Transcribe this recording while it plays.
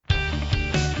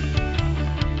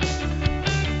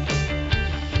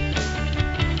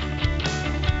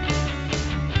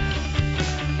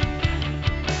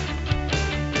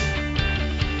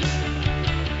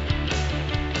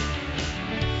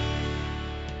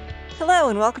Hello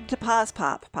and welcome to Pause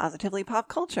Pop, Positively Pop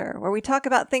Culture, where we talk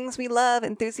about things we love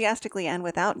enthusiastically and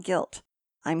without guilt.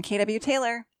 I'm KW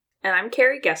Taylor. And I'm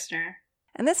Carrie Gessner.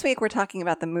 And this week we're talking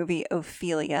about the movie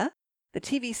Ophelia, the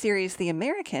TV series The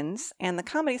Americans, and the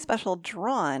comedy special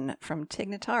Drawn from Tig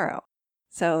Notaro.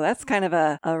 So that's kind of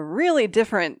a really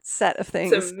different set of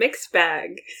things. It's a mixed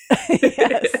bag.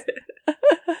 Yes.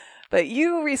 But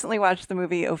you recently watched the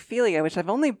movie Ophelia, which I've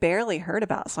only barely heard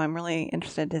about, so I'm really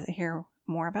interested to hear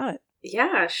more about it.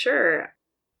 Yeah, sure.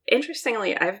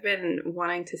 Interestingly, I've been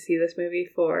wanting to see this movie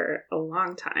for a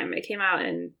long time. It came out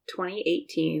in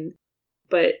 2018,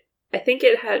 but I think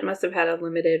it must have had a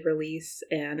limited release,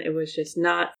 and it was just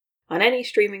not on any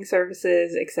streaming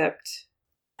services except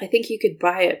I think you could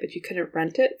buy it, but you couldn't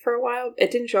rent it for a while.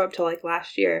 It didn't show up till like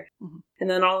last year. Mm-hmm. And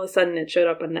then all of a sudden it showed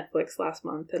up on Netflix last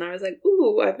month, and I was like,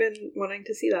 ooh, I've been wanting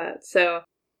to see that. So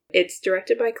it's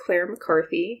directed by Claire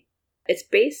McCarthy. It's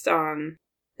based on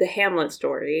the Hamlet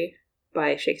story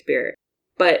by Shakespeare.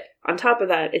 But on top of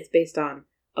that, it's based on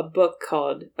a book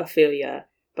called Ophelia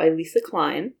by Lisa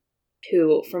Klein,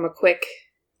 who, from a quick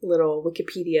little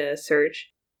Wikipedia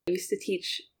search, used to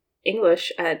teach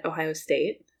English at Ohio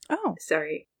State. Oh.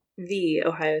 Sorry, the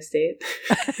Ohio State.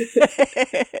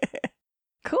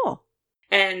 Cool.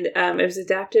 And it was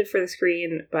adapted for the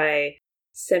screen by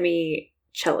Semi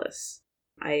Chellis.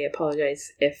 I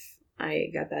apologize if I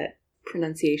got that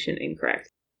pronunciation incorrect.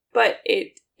 But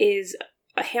it is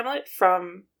a Hamlet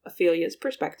from Ophelia's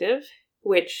perspective,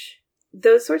 which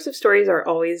those sorts of stories are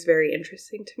always very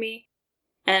interesting to me.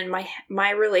 And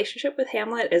my relationship with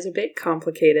Hamlet is a bit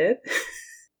complicated.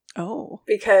 Oh.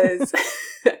 Because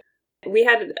we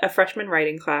had a freshman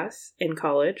writing class in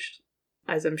college,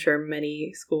 as I'm sure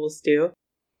many schools do.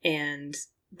 And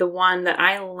the one that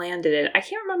I landed in, I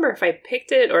can't remember if I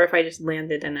picked it or if I just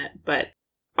landed in it, but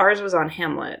ours was on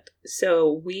Hamlet.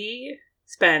 So we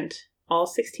spent all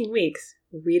 16 weeks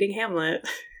reading Hamlet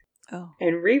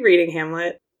and rereading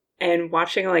Hamlet and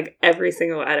watching like every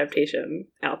single adaptation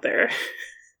out there.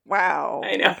 Wow.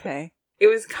 I know. Okay. It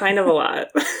was kind of a lot.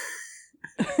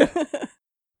 I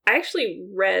actually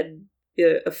read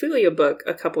the Ophelia book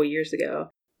a couple years ago,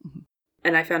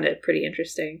 and I found it pretty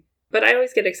interesting. But I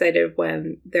always get excited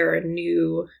when there are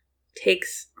new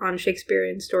takes on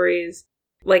Shakespearean stories.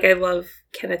 Like, I love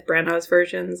Kenneth Branagh's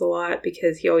versions a lot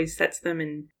because he always sets them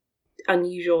in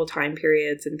unusual time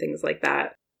periods and things like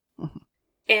that. Mm-hmm.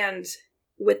 And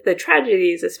with the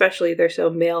tragedies, especially, they're so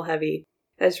male-heavy.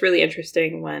 That's really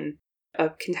interesting when a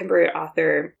contemporary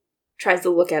author tries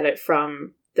to look at it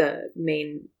from the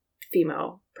main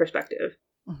female perspective.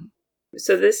 Mm-hmm.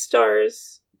 So this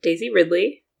stars Daisy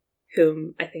Ridley,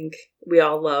 whom I think we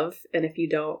all love. And if you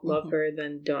don't love her,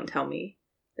 then don't tell me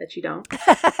that you don't.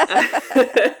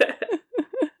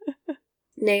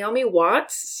 Naomi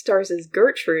Watts stars as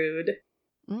Gertrude.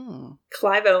 Mm.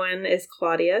 Clive Owen is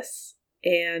Claudius.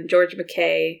 And George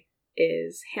McKay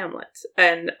is Hamlet.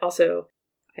 And also,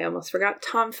 I almost forgot,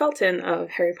 Tom Felton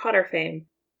of Harry Potter fame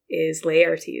is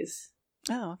Laertes.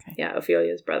 Oh, okay. Yeah,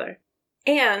 Ophelia's brother.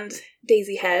 And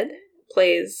Daisy Head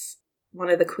plays one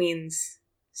of the Queen's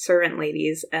servant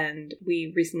ladies, and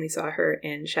we recently saw her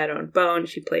in Shadow and Bone.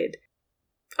 She played,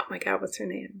 oh my god, what's her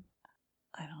name?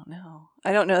 I don't know.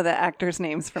 I don't know the actors'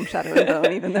 names from Shadow and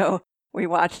Bone, even though we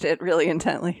watched it really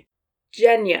intently.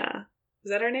 Jenya.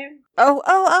 Is that her name?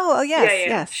 Oh, yes, yeah.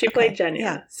 Yes. She played Jenya,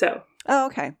 yeah. So. Oh,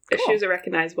 okay. Cool. She was a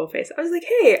recognizable face. I was like,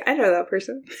 hey, I know that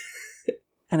person.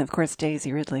 And of course,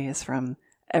 Daisy Ridley is from,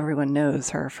 everyone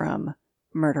knows her from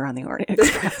Murder on the Orient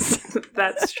Express.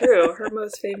 That's true. Her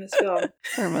most famous film.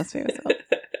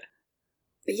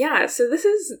 Yeah, so this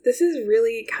is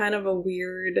really kind of a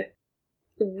weird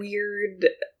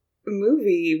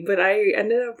movie, but I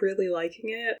ended up really liking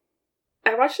it.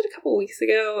 I watched it a couple weeks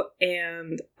ago,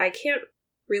 and I can't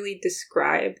really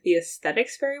describe the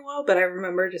aesthetics very well, but I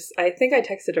remember I think I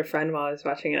texted a friend while I was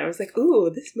watching it. I was like,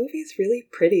 ooh, this movie is really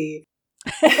pretty.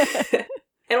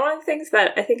 And one of the things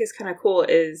that I think is kind of cool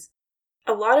is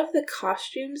a lot of the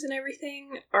costumes and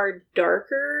everything are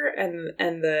darker,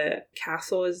 and the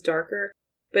castle is darker,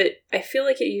 but I feel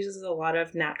like it uses a lot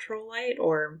of natural light,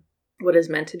 or what is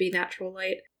meant to be natural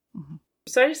light. Mm-hmm.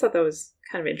 So I just thought that was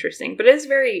kind of interesting, but it is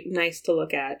very nice to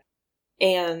look at.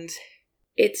 And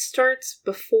it starts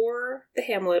before the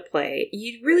Hamlet play.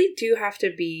 You really do have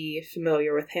to be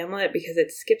familiar with Hamlet because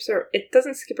it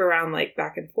doesn't skip around like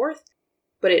back and forth,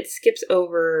 but it skips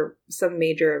over some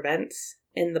major events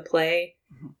in the play.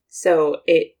 Mm-hmm. So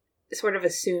it sort of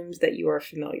assumes that you are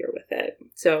familiar with it.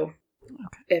 So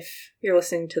if you're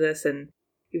listening to this and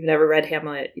you've never read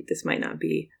Hamlet, this might not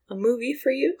be a movie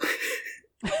for you.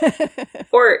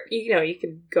 Or, you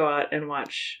could go out and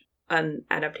watch an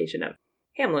adaptation of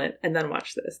Hamlet and then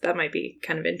watch this. That might be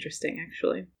kind of interesting,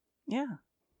 actually. Yeah.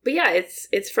 But yeah,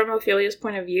 it's from Ophelia's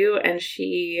point of view, and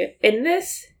she, in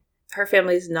this, her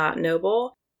family's not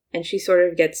noble, and she sort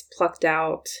of gets plucked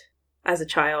out as a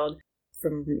child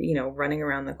from, running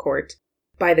around the court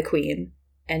by the queen,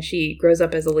 and she grows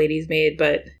up as a lady's maid,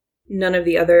 but none of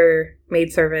the other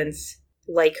maidservants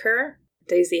like her.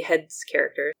 Daisy Head's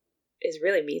character is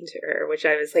really mean to her, which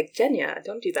I was like, Jenya,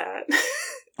 don't do that.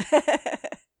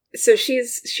 So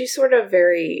she's sort of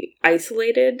very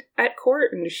isolated at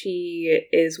court, and she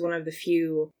is one of the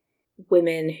few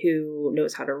women who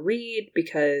knows how to read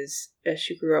because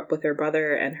she grew up with her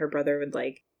brother, and her brother would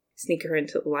sneak her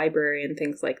into the library and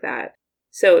things like that.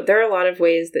 So there are a lot of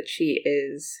ways that she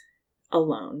is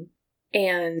alone.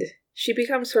 And she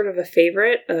becomes sort of a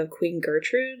favorite of Queen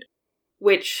Gertrude,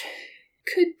 which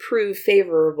could prove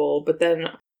favorable, but then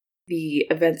the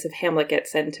events of Hamlet get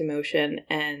set into motion,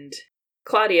 and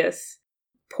Claudius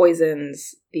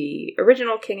poisons the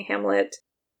original King Hamlet,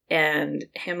 and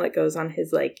Hamlet goes on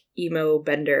his emo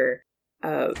bender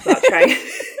about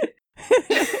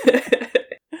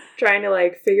trying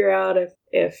to figure out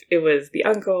if it was the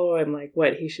uncle and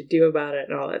what he should do about it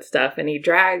and all that stuff. And he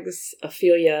drags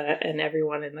Ophelia and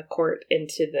everyone in the court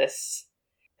into this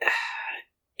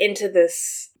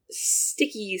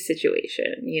sticky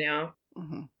situation,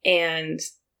 Mm-hmm. And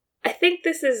I think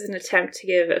this is an attempt to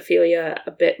give Ophelia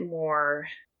a bit more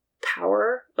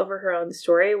power over her own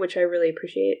story, which I really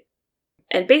appreciate.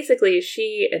 And basically,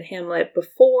 she and Hamlet,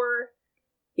 before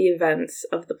the events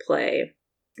of the play,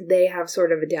 they have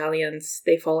sort of a dalliance,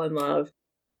 they fall in love.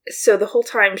 So the whole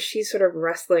time, she's sort of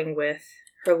wrestling with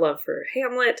her love for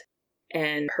Hamlet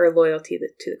and her loyalty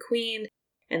to the queen,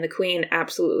 and the queen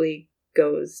absolutely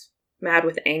goes mad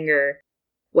with anger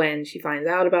when she finds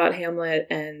out about Hamlet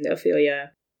and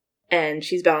Ophelia. And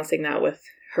she's balancing that with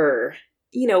her,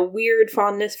 weird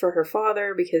fondness for her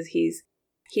father, because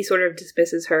he sort of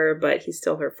dismisses her, but he's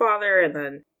still her father. And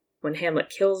then when Hamlet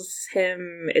kills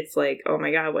him, it's like, oh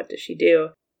my God, what does she do?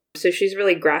 So she's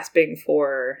really grasping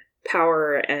for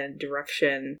power and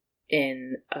direction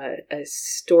in a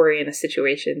story and a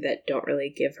situation that don't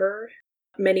really give her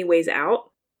many ways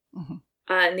out. Mm-hmm.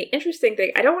 And the interesting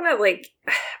thing, I don't want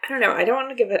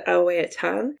to give it away a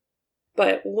ton.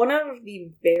 But one of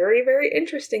the very, very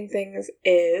interesting things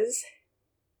is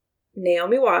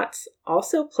Naomi Watts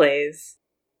also plays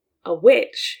a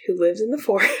witch who lives in the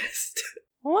forest.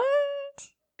 What?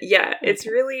 Yeah, it's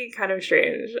really kind of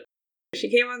strange. She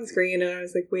came on screen and I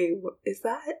was like, wait, what is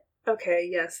that? Okay,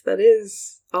 yes, that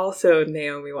is also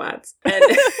Naomi Watts. And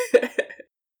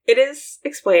it is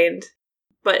explained,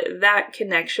 but that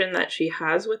connection that she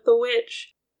has with the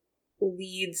witch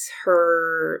leads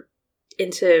her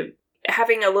into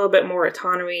having a little bit more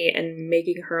autonomy and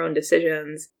making her own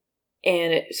decisions,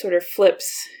 and it sort of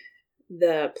flips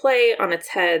the play on its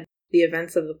head, the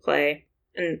events of the play.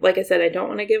 And like I said, I don't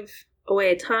want to give away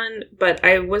a ton, but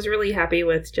I was really happy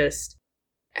with just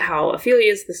how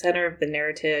Ophelia is the center of the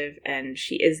narrative, and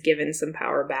she is given some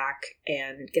power back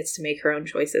and gets to make her own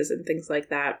choices and things like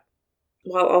that,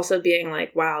 while also being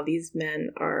like, wow, these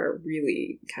men are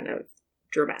really kind of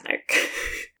dramatic.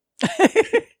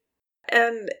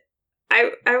 And I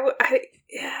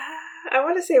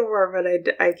want to say more, but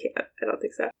I can't. I don't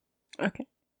think so. Okay.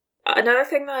 Another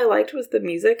thing that I liked was the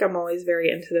music. I'm always very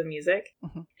into the music.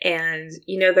 Mm-hmm. And,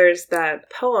 there's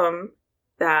that poem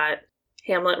that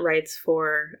Hamlet writes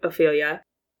for Ophelia.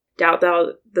 Doubt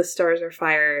thou the stars are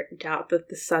fire, doubt that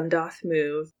the sun doth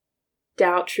move,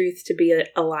 doubt truth to be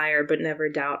a liar, but never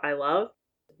doubt I love.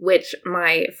 Which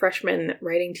my freshman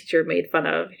writing teacher made fun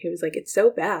of. He was like, it's so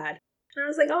bad. And I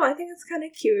was like, oh, I think it's kind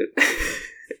of cute.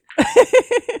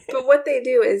 But what they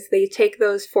do is they take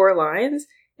those 4 lines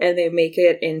and they make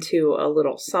it into a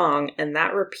little song, and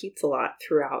that repeats a lot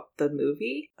throughout the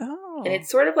movie. Oh. And it's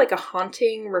sort of like a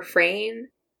haunting refrain,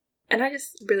 and I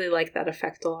just really like that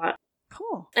effect a lot.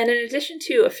 Cool. And in addition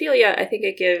to Ophelia, I think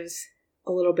it gives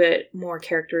a little bit more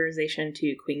characterization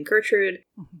to Queen Gertrude,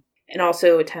 mm-hmm. and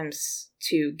also attempts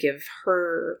to give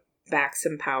her back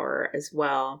some power as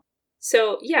well.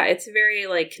 So yeah, it's a very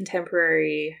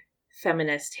contemporary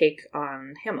feminist take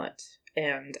on Hamlet,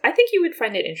 and I think you would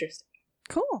find it interesting.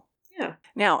 Cool. Yeah.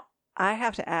 Now, I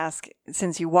have to ask,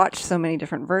 since you watched so many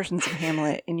different versions of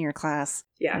Hamlet in your class,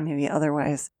 yeah, and maybe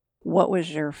otherwise, what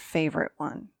was your favorite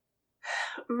one?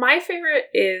 My favorite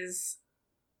is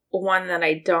one that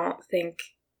I don't think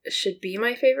should be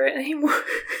my favorite anymore.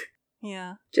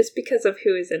 Yeah. Just because of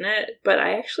who is in it, but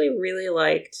I actually really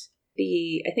liked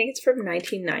I think it's from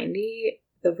 1990,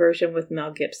 the version with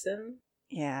Mel Gibson.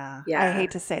 Yeah. Yeah. I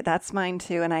hate to say that's mine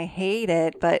too, and I hate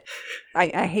it, but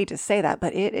I hate to say that,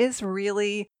 but it is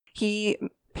really, he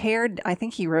pared, I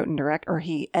think he wrote and or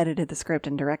he edited the script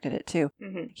and directed it too.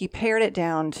 Mm-hmm. He pared it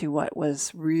down to what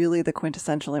was really the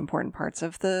quintessential important parts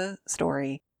of the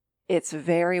story. It's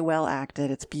very well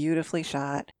acted. It's beautifully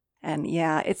shot. And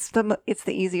yeah, it's the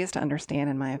easiest to understand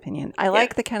in my opinion. I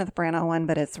like the Kenneth Branagh one,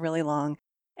 but it's really long.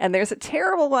 And there's a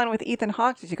terrible one with Ethan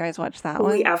Hawke. Did you guys watch that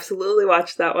one? We absolutely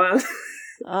watched that one.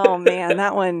 Oh man,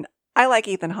 that one. I like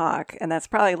Ethan Hawke, and that's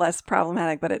probably less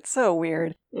problematic, but it's so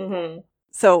weird. Mm-hmm.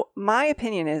 So my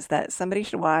opinion is that somebody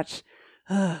should watch,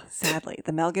 sadly,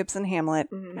 the Mel Gibson Hamlet,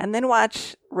 and then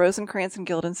watch Rosencrantz and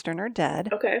Guildenstern Are Dead.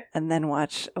 Okay. And then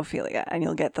watch Ophelia, and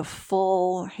you'll get the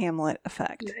full Hamlet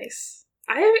effect. Nice.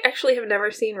 I actually have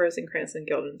never seen Rosencrantz and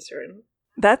Guildenstern.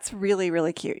 That's really,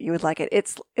 really cute. You would like it.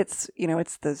 It's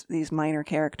these minor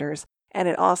characters. And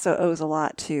it also owes a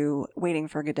lot to Waiting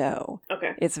for Godot.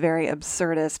 Okay. It's very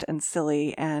absurdist and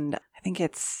silly, and I think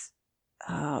it's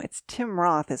Tim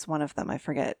Roth is one of them. I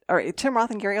forget. Or Tim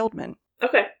Roth and Gary Oldman.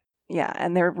 Okay. Yeah,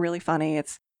 and they're really funny.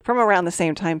 It's from around the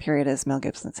same time period as Mel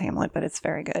Gibson's Hamlet, but it's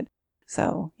very good.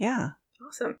 So, yeah.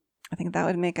 Awesome. I think that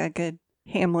would make a good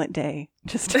Hamlet day,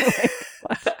 just to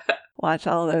watch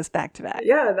all of those back to back.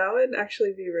 Yeah, that would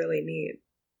actually be really neat.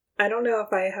 I don't know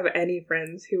if I have any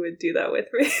friends who would do that with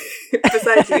me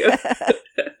besides you.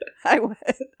 I would.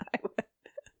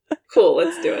 Cool,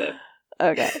 let's do it.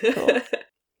 Okay, cool.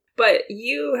 But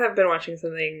you have been watching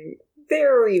something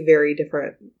very, very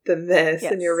different than this,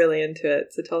 Yes. and you're really into it.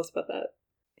 So tell us about that.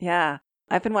 Yeah.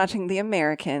 I've been watching The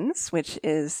Americans, which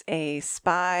is a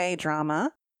spy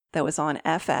drama that was on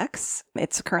FX.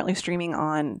 It's currently streaming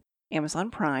on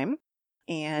Amazon Prime.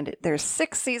 And there's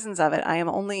 6 seasons of it. I am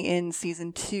only in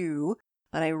season 2,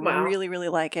 but I really, really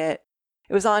like it.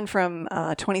 It was on from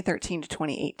 2013 to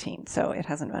 2018, so it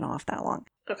hasn't been off that long.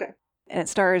 Okay. And it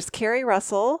stars Kerry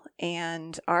Russell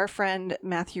and our friend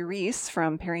Matthew Rhys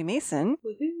from Perry Mason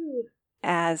Woohoo.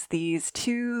 as these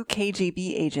 2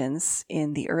 KGB agents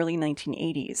in the early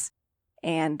 1980s.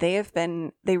 And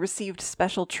they received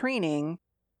special training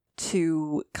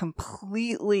to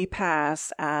completely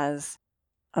pass as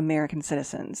American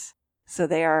citizens. So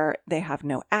they have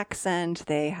no accent,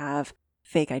 they have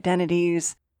fake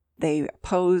identities, they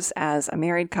pose as a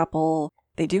married couple,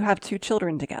 they do have 2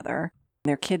 children together.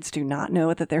 Their kids do not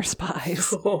know that they're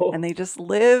spies, and they just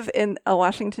live in a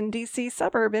Washington, D.C.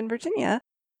 suburb in Virginia,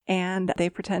 and they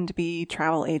pretend to be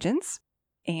travel agents,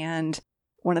 and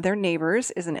one of their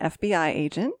neighbors is an FBI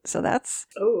agent, so that's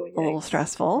a little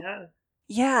stressful.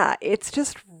 Yeah, it's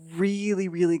just really,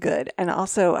 really good. And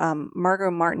also,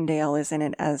 Margot Martindale is in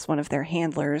it as one of their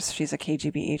handlers. She's a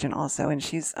KGB agent also, and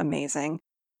she's amazing.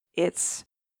 It's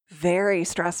very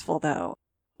stressful, though.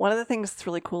 One of the things that's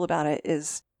really cool about it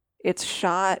is it's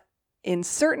shot in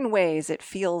certain ways. It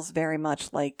feels very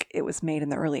much like it was made in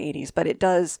the early 80s, but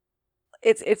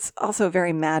it's also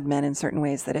very Mad Men in certain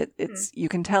ways that it's you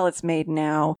can tell it's made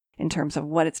now in terms of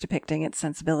what it's depicting, its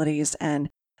sensibilities, and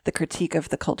the critique of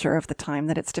the culture of the time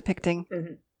that it's depicting.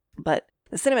 Mm-hmm. But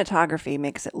the cinematography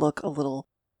makes it look a little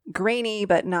grainy,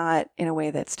 but not in a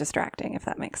way that's distracting, if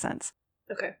that makes sense.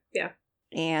 Okay, yeah.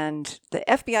 And the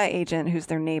FBI agent, who's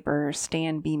their neighbor,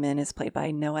 Stan Beeman, is played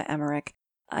by Noah Emmerich.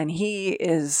 And he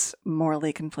is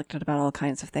morally conflicted about all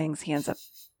kinds of things. He ends up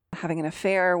having an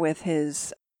affair with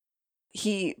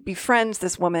he befriends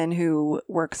this woman who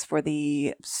works for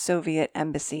the Soviet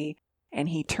embassy, and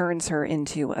he turns her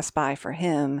into a spy for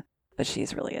him, but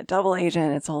she's really a double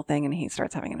agent. It's a whole thing, and he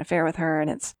starts having an affair with her, and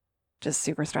it's just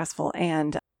super stressful.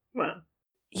 And wow.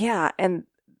 Yeah, and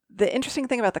the interesting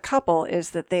thing about the couple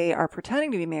is that they are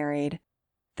pretending to be married.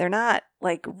 They're not,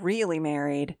 like, really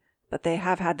married, but they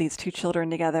have had these 2 children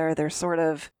together. They're sort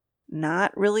of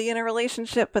not really in a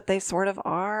relationship, but they sort of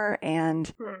are,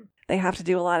 and they have to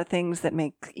do a lot of things that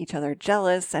make each other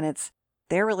jealous, and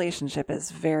their relationship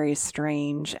is very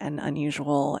strange and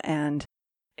unusual, and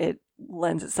it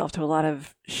lends itself to a lot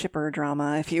of shipper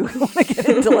drama if you want to get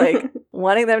into, like,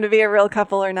 wanting them to be a real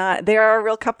couple or not. They are a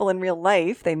real couple in real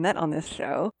life. They met on this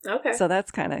show. Okay. So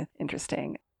that's kind of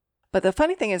interesting. But the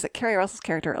funny thing is that Kerry Russell's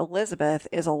character, Elizabeth,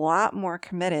 is a lot more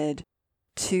committed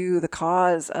to the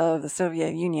cause of the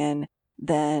Soviet Union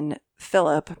than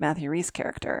Philip, Matthew Rhys'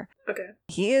 character. Okay.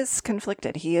 He is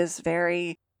conflicted. He is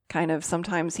very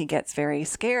sometimes he gets very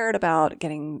scared about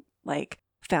getting, like,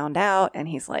 found out, and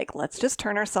he's like, let's just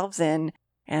turn ourselves in,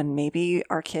 and maybe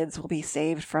our kids will be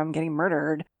saved from getting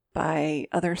murdered by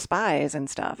other spies and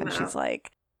stuff. And she's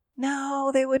like,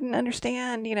 no, they wouldn't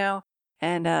understand,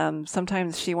 And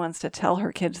sometimes she wants to tell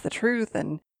her kids the truth,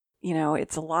 and,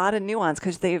 it's a lot of nuance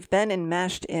because they've been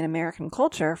enmeshed in American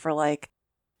culture for, like,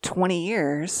 20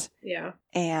 years. Yeah.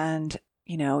 And,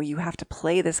 you have to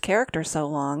play this character so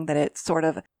long that it's sort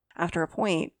of, after a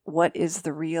point, what is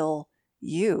the real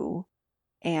you?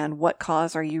 And what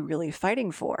cause are you really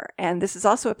fighting for? And this is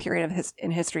also a period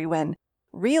in history when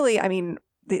really,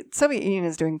 the Soviet Union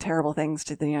is doing terrible things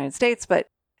to the United States, but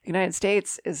the United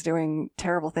States is doing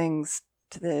terrible things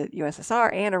to the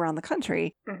USSR and around the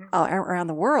country, around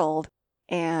the world.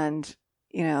 And,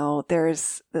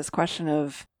 there's this question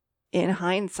of, in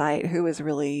hindsight, who is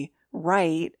really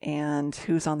right and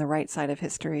who's on the right side of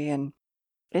history. And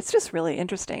it's just really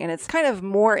interesting. And it's kind of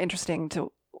more interesting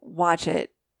to watch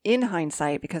it in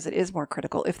hindsight because it is more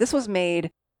critical. If this was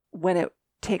made when it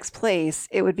takes place,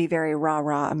 it would be very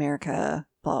rah-rah America,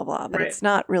 blah, blah. But It's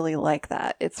not really like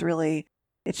that. It's really,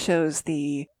 it shows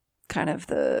the kind of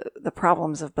the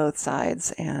problems of both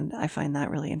sides. And I find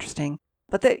that really interesting.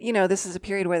 But this is a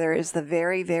period where there is the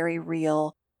very, very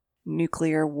real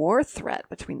nuclear war threat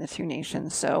between the two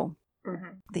nations. So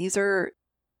these are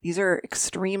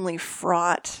extremely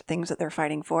fraught things that they're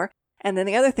fighting for. And then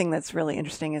the other thing that's really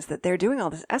interesting is that they're doing all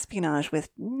this espionage with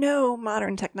no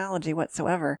modern technology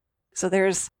whatsoever. So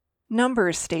there's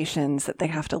number stations that they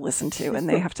have to listen to, and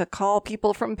they have to call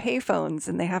people from payphones,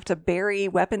 and they have to bury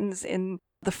weapons in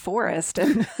the forest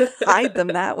and hide them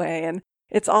that way. And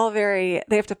it's all they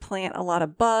have to plant a lot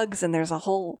of bugs, and there's a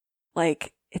whole,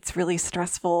 it's really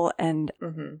stressful. And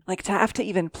to have to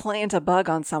even plant a bug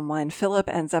on someone, Philip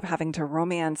ends up having to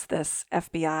romance this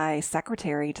FBI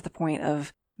secretary to the point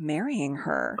of marrying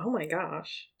her. Oh my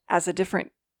gosh. As a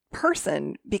different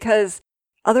person, because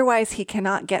otherwise he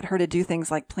cannot get her to do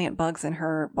things like plant bugs in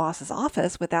her boss's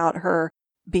office without her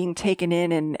being taken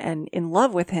in and in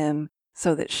love with him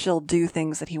so that she'll do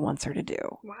things that he wants her to do.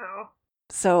 Wow.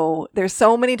 So there's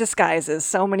so many disguises,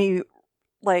 so many,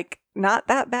 not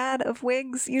that bad of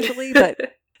wigs usually,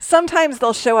 but sometimes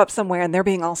they'll show up somewhere and they're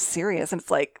being all serious. And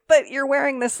it's but you're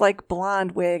wearing this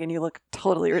blonde wig and you look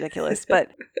totally ridiculous.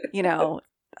 But,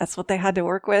 that's what they had to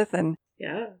work with. And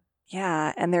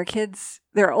yeah. And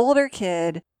their older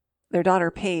kid, their daughter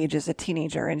Paige, is a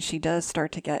teenager, and she does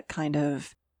start to get kind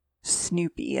of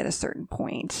snoopy at a certain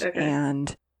point. Okay.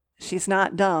 And she's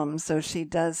not dumb. So she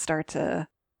does start to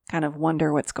kind of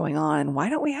wonder what's going on. And why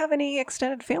don't we have any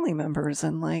extended family members?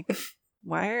 And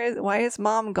why is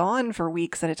mom gone for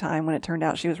weeks at a time when it turned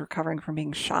out she was recovering from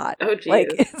being shot? Oh, geez.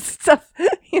 It's stuff,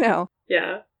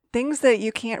 Yeah. Things that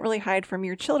you can't really hide from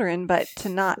your children, but to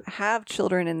not have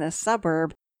children in this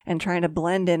suburb and trying to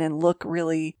blend in and look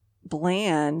really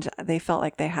bland, they felt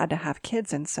like they had to have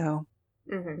kids. And so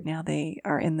now they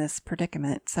are in this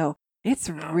predicament. So it's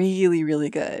really, really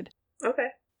good. Okay.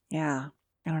 Yeah.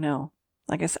 I don't know.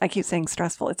 I keep saying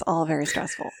stressful. It's all very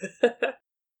stressful.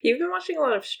 You've been watching a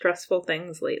lot of stressful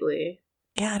things lately.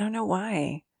 Yeah, I don't know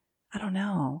why. I don't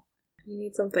know. You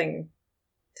need something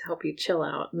to help you chill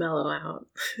out, mellow out.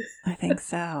 I think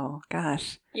so.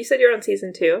 Gosh. You said you're on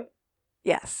season 2?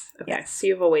 Yes. Okay, yes. so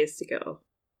you have a ways to go.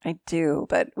 I do,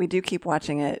 but we do keep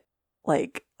watching it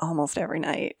almost every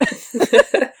night.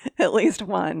 At least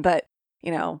one. But,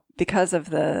 because of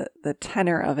the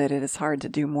tenor of it, it is hard to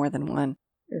do more than one.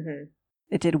 Mm-hmm.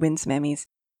 It did win some Emmys.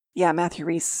 Yeah, Matthew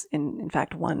Rhys, in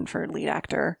fact, won for lead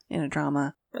actor in a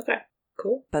drama. Okay,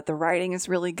 cool. But the writing is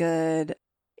really good.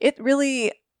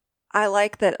 I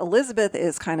like that Elizabeth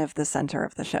is kind of the center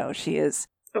of the show. She is,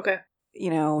 okay.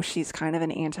 She's kind of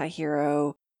an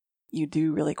anti-hero. You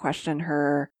do really question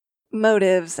her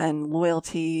motives and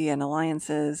loyalty and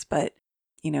alliances, but,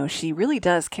 she really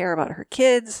does care about her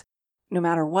kids no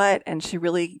matter what, and she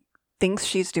really thinks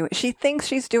she's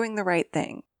doing the right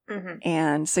thing. Mm-hmm.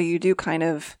 And so you do kind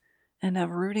of end up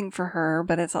rooting for her,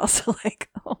 but it's also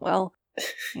oh, well,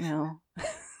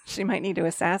 she might need to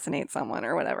assassinate someone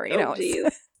or whatever,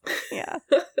 Geez. Yeah.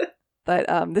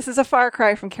 But this is a far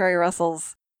cry from Kerry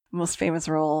Russell's most famous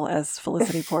role as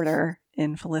Felicity Porter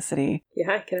in Felicity.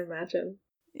 Yeah, I can imagine.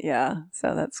 Yeah,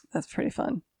 so that's pretty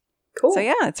fun. Cool. So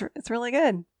yeah, it's really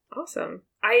good. Awesome.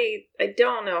 I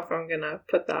don't know if I'm gonna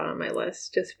put that on my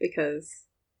list just because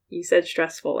you said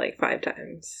stressful 5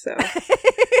 times. So,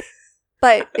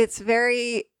 but it's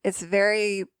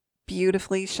very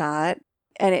beautifully shot,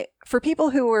 and for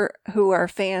people who are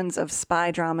fans of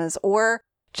spy dramas or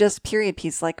just period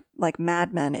piece like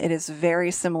Mad Men, it is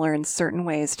very similar in certain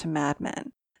ways to Mad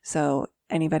Men. So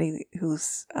anybody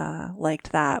who's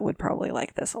liked that would probably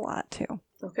like this a lot too.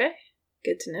 Okay,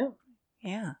 good to know.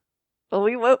 Yeah. Well,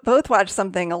 we both watched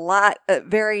something a lot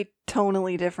very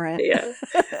tonally different. Yeah.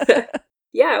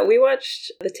 Yeah, we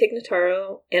watched the Tig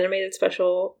Notaro animated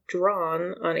special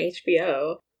Drawn on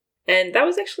HBO, and that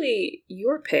was actually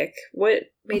your pick.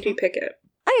 What made you pick it?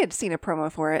 I had seen a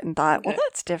promo for it and thought, well, Okay.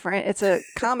 that's different. It's a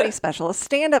comedy special, a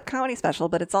stand-up comedy special,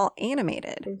 but it's all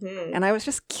animated. Mm-hmm. And I was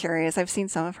just curious. I've seen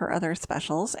some of her other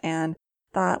specials and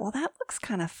thought, well, that looks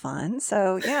kind of fun.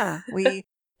 So yeah, we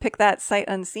picked that sight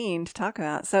unseen to talk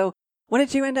about. So what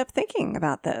did you end up thinking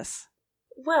about this?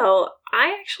 Well,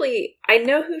 I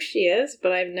know who she is,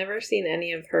 but I've never seen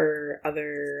any of her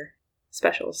other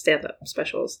specials, stand-up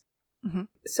specials. Mhm.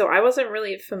 So I wasn't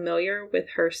really familiar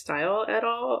with her style at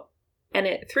all, and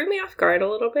it threw me off guard a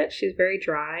little bit. She's very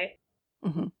dry.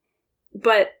 Mm-hmm.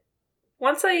 But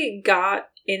once I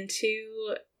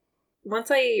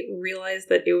realized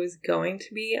that it was going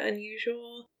to be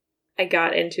unusual, I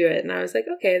got into it and I was like,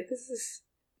 okay,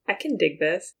 I can dig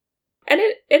this. And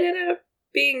it ended up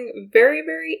being very,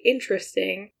 very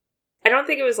interesting. I don't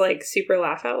think it was like super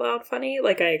laugh out loud funny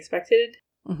like I expected,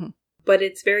 Mm-hmm. but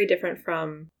it's very different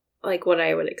from like what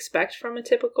I would expect from a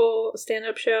typical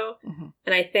stand-up show. Mm-hmm.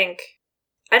 And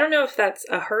I don't know if that's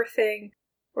a her thing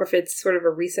or if it's sort of a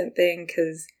recent thing,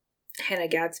 because Hannah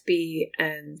Gadsby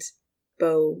and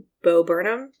Bo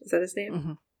Burnham, is that his name?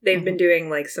 Mm-hmm. They've been doing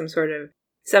like some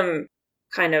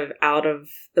kind of out of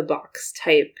the box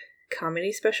type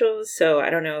comedy specials. So I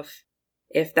don't know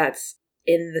if that's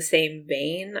in the same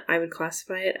vein I would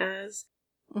classify it as.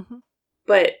 Mm-hmm.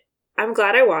 But I'm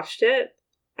glad I watched it.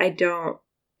 I don't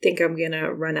think I'm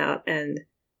gonna run out and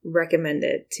recommend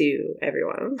it to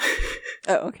everyone.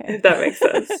 Oh, okay. If that makes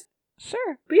sense.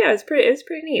 Sure. But yeah, it was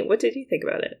pretty neat. What did you think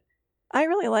about it? I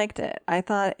really liked it. I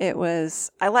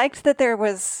liked that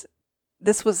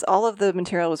all of the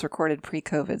material was recorded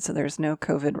pre-COVID, so there's no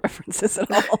COVID references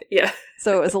at all. Yeah.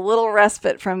 So it was a little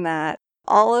respite from that.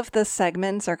 All of the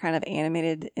segments are kind of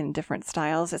animated in different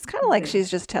styles. It's kind of like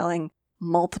she's just telling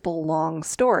multiple long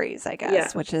stories, I guess,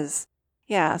 Yeah. which is,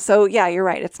 yeah. So yeah, you're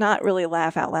right. It's not really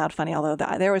laugh out loud funny, although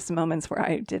there was some moments where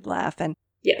I did laugh, and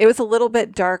Yeah. it was a little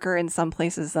bit darker in some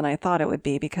places than I thought it would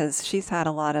be because she's had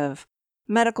a lot of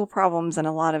medical problems, and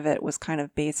a lot of it was kind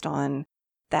of based on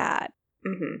that.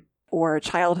 Mm-hmm. Or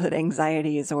childhood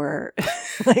anxieties, or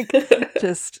like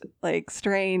just like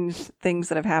strange things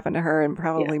that have happened to her, and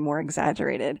probably more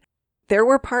exaggerated. There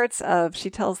were parts of, she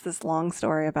tells this long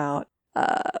story about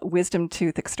wisdom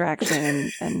tooth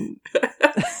extraction, and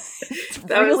it's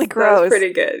really gross. That was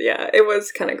pretty good. Yeah, it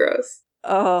was kind of gross.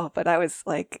 Oh, but I was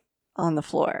like on the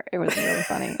floor. It was really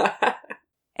funny.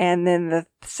 And then the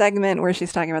segment where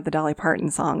she's talking about the Dolly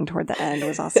Parton song toward the end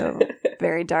was also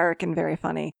very dark and very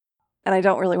funny. And I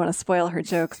don't really want to spoil her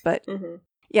jokes, but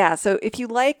yeah, so if you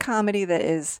like comedy that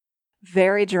is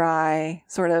very dry,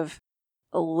 sort of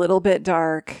a little bit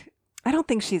dark, I don't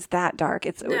think she's that dark.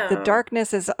 The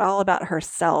darkness is all about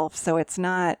herself, so it's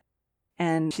not,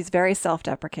 and she's very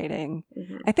self-deprecating.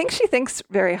 Mm-hmm. I think she thinks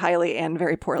very highly and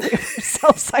very poorly of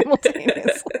herself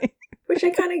simultaneously. Which I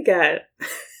kind of get.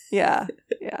 Yeah.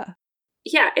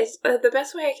 Yeah, it's the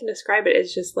best way I can describe it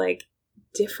is just like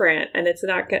different, and it's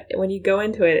not when you go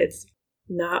into it, it's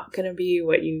not going to be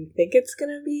what you think it's going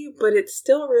to be, but it's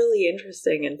still really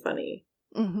interesting and funny.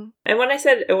 Mm-hmm. And when I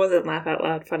said it wasn't laugh out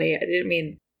loud funny, I didn't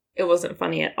mean it wasn't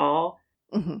funny at all.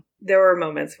 Mm-hmm. There were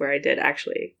moments where I did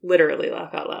actually literally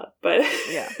laugh out loud, but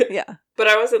yeah. But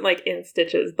I wasn't like in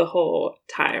stitches the whole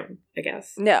time, I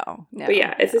guess. No. But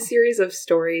yeah, it's a series of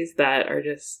stories that are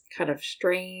just kind of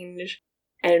strange.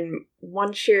 And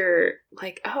once you're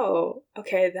like, oh,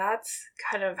 okay, that's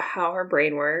kind of how her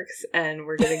brain works, and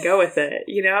we're going to go with it,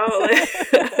 you know?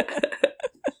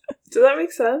 Does that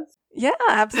make sense? Yeah,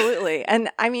 absolutely.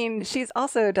 And I mean, she's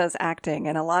also does acting,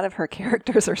 and a lot of her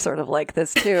characters are sort of like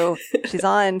this too. She's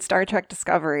on Star Trek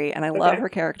Discovery, and I love her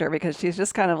character because she's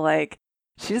just kind of like,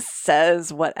 she just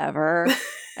says whatever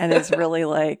and is really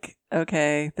like,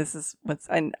 okay, this is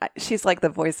and she's like the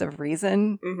voice of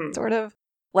reason, sort of.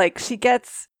 Like she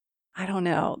gets, I don't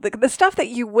know, the stuff that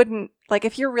you wouldn't, like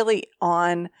if you're really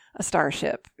on a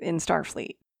starship in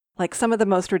Starfleet, like some of the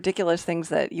most ridiculous things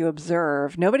that you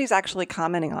observe, nobody's actually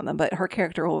commenting on them, but her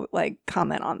character will like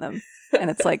comment on them. And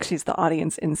it's like she's the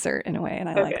audience insert in a way. And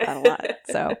I like that a lot.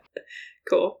 So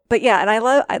cool. But yeah, and I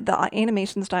love the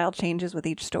animation style changes with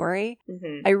each story.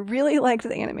 Mm-hmm. I really liked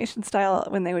the animation style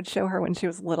when they would show her when she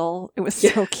was little. It was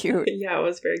so cute. Yeah, it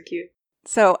was very cute.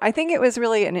 So I think it was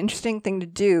really an interesting thing to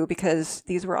do because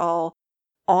these were all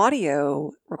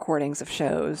audio recordings of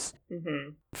shows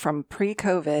from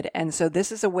pre-COVID. And so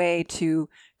this is a way to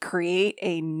create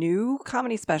a new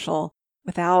comedy special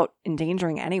without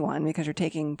endangering anyone because you're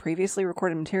taking previously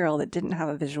recorded material that didn't have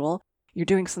a visual. You're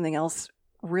doing something else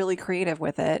really creative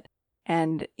with it.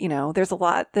 And, you know, there's a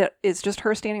lot that is just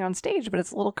her standing on stage, but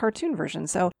it's a little cartoon version.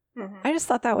 So I just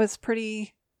thought that was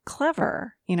pretty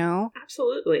clever, you know?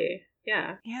 Absolutely.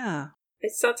 Yeah. Yeah.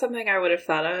 It's not something I would have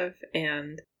thought of,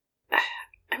 and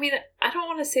I mean, I don't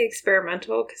want to say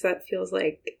experimental because that feels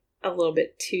like a little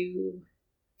bit too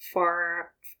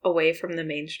far away from the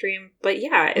mainstream. But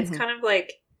yeah, it's kind of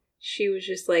like she was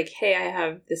just like, hey, I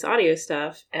have this audio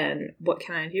stuff, and what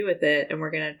can I do with it? And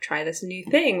we're going to try this new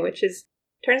thing, which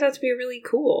turns out to be really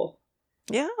cool.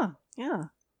 Yeah, yeah.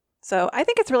 So I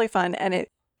think it's really fun. And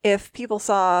if people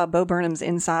saw Bo Burnham's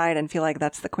Inside and feel like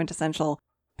that's the quintessential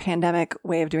pandemic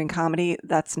way of doing comedy,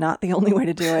 that's not the only way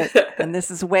to do it. And this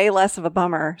is way less of a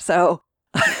bummer. So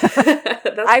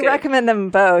I recommend them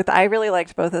both. I really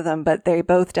liked both of them, but they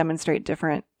both demonstrate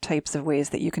different types of ways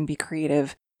that you can be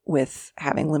creative with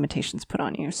having limitations put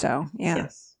on you. So, yeah.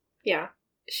 Yes. Yeah.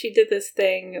 She did this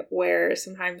thing where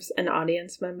sometimes an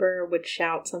audience member would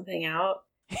shout something out,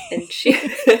 and she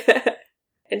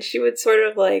would sort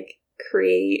of like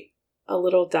create a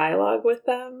little dialogue with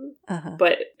them,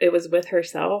 but it was with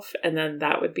herself, and then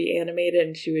that would be animated,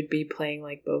 and she would be playing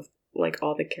like both, like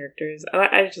all the characters.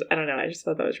 I don't know. I just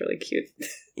thought that was really cute.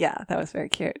 Yeah, that was very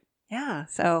cute. Yeah,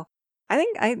 so I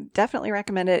think I definitely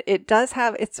recommend it.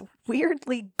 It's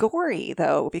weirdly gory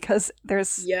though, because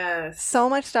there's so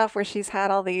much stuff where she's had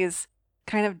all these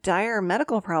kind of dire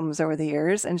medical problems over the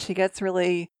years, and she gets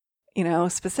really,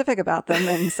 specific about them.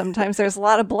 And sometimes there's a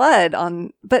lot of blood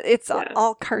but it's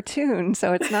all cartoon,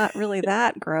 so it's not really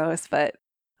that gross. But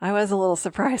I was a little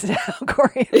surprised at how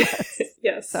gory it was.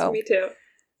 Yes, so, me too.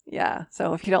 Yeah,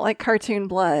 so if you don't like cartoon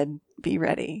blood, be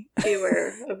ready. Be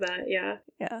aware of that, yeah.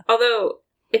 Yeah. Although,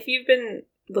 if you've been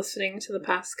listening to the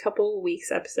past couple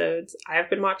weeks' episodes, I've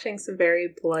been watching some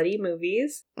very bloody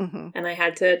movies, and I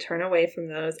had to turn away from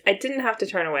those. I didn't have to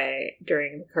turn away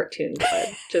during the cartoon blood,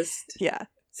 just... Yeah.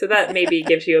 So that maybe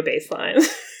gives you a baseline.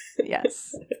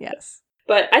 Yes.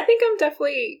 But I think I'm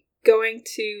definitely going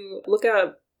to look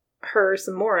up her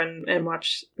some more and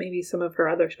watch maybe some of her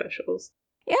other specials.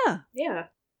 Yeah. Yeah.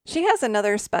 She has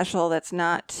another special that's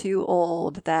not too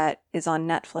old that is on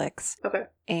Netflix. Okay.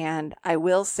 And I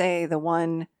will say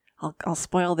I'll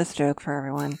spoil this joke for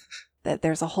everyone, that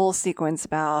there's a whole sequence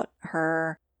about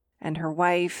her and her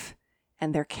wife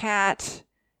and their cat,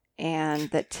 and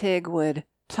that Tig would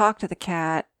talk to the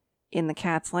cat in the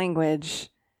cat's language,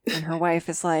 and her wife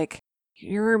is like,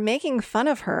 you're making fun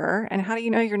of her, and how do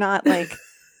you know you're not like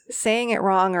saying it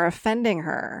wrong or offending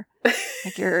her?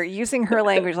 Like, you're using her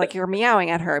language, like you're meowing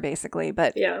at her basically,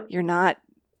 but you're not,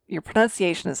 your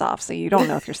pronunciation is off, so you don't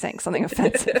know if you're saying something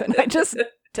offensive. And I just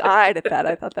died at that.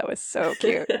 I thought that was so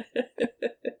cute.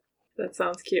 That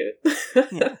sounds cute.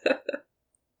 Yeah.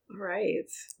 All right.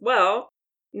 Well,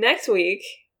 next week,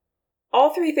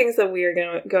 all three things that we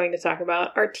are going to talk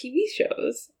about are TV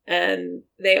shows, and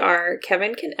they are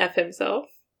Kevin Can F Himself,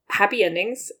 Happy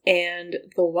Endings, and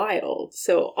The Wild.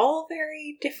 So all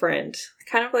very different,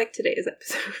 kind of like today's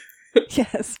episode.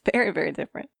 Yes, very, very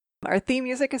different. Our theme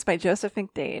music is by Joseph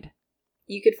McDade.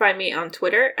 You could find me on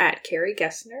Twitter at Carrie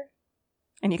Gessner.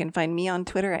 And you can find me on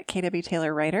Twitter at KW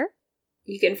Taylor Writer.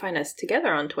 You can find us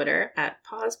together on Twitter at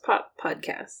Pause Pop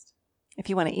Podcast. If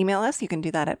you want to email us, you can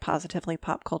do that at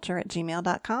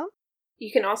positivelypopculture@gmail.com.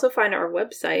 You can also find our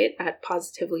website at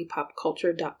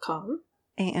positivelypopculture.com.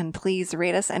 And please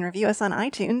rate us and review us on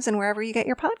iTunes and wherever you get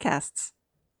your podcasts.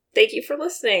 Thank you for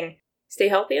listening. Stay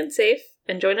healthy and safe,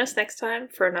 and join us next time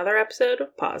for another episode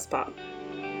of Pause Pop.